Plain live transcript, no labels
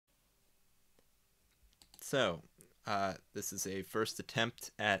So, this is a first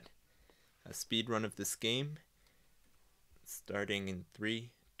attempt at a speed run of this game. Starting in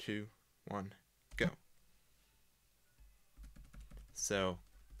 3, 2, 1, go. So,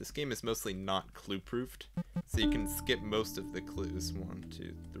 this game is mostly not clue-proofed, so you can skip most of the clues. 1,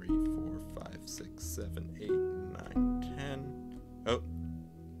 2, 3, 4, 5, 6, 7, 8, 9, 10. Oh,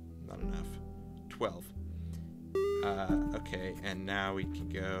 not enough. 12. Okay, and now we can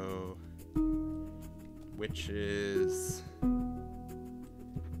go witches.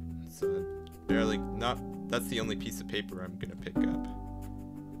 So barely not. That's the only piece of paper I'm gonna pick up.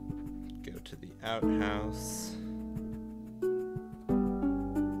 Go to the outhouse.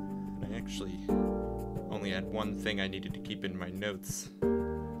 And I actually only had one thing I needed to keep in my notes.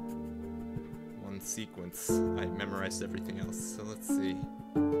 One sequence. I memorized everything else. So let's see.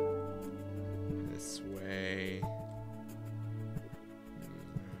 This way.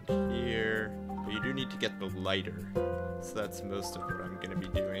 Around here. But you do need to get the lighter. So that's most of what I'm gonna be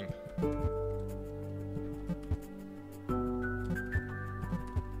doing.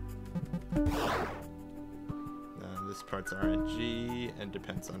 This part's RNG and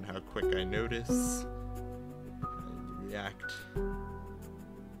depends on how quick I notice. I react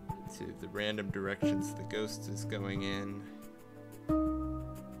to the random directions the ghost is going in.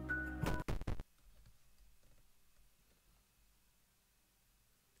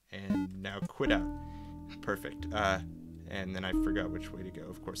 And now quit out. Perfect. And then I forgot which way to go.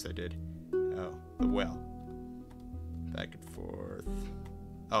 Of course I did. Oh, the well. Back and forth.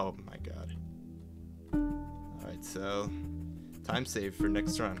 Oh my god. Alright, so time save for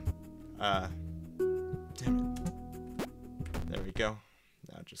next run. Damn it. There we go.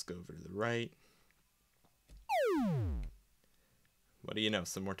 Now just go over to the right. What do you know?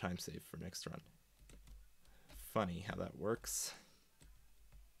 Some more time save for next run. Funny how that works.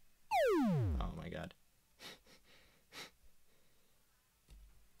 Oh my god.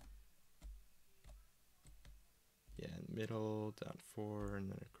 Yeah, middle, down 4, and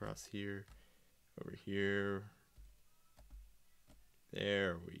then across here, over here.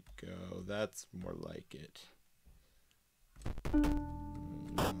 There we go. That's more like it.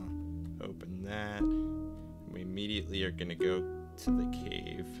 Open that. And we immediately are gonna go to the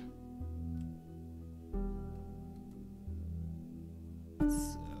cave.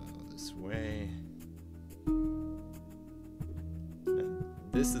 So this way. Now,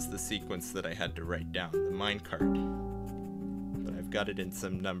 this is the sequence that I had to write down, the minecart. But I've got it in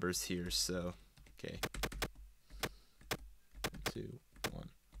some numbers here, so okay. 2, 1,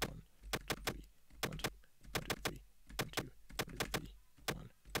 1, 2, 3, 1, 2, 1, 2, 3, 1, 2, 1, 2, 3, 1,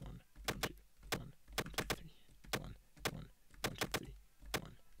 1, 1, 2, 1, 1, 2, 3, 1, 1, 1, 2, 3, 1, 1, 1, 2, 1, 1, 1, 2, 3,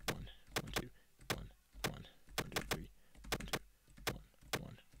 1, 2, 1, 1, 1, 2, 3, 1, 2,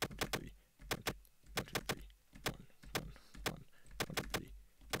 1, 2, 3, 1, 1, 1, 1, 2, 3,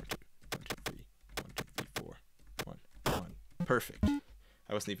 1, 2, 1, 2, 3, 1, 2, 3, 4, 1, 1. Perfect.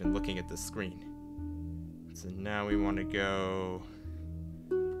 I wasn't even looking at the screen. So now we want to go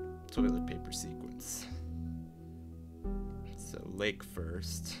toilet paper sequence. So lake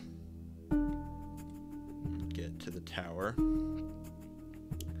first. Get to the tower.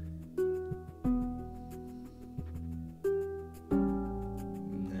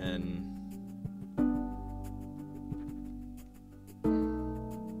 And then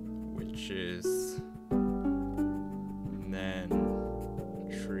witches. And then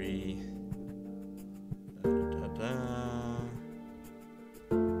tree.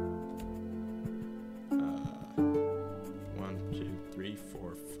 1, 2, 3,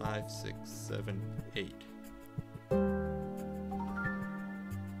 4, 5, 6, 7, 8.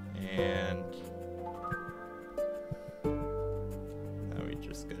 And now we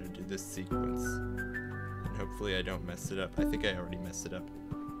just gotta do this sequence. And hopefully I don't mess it up. I think I already messed it up.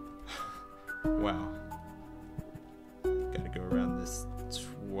 Wow. Gotta go around this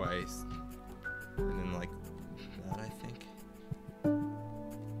twice. And then like that, I think.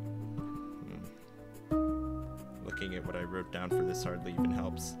 Looking at what I wrote down for this hardly even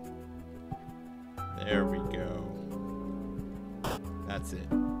helps. There we go. That's it.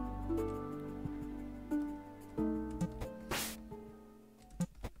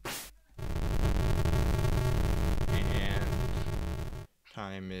 And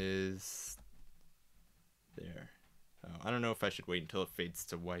time is there. Oh, I don't know if I should wait until it fades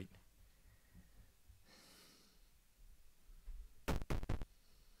to white.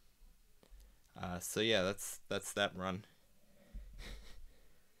 So yeah, that's that run.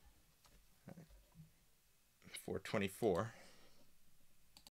 424.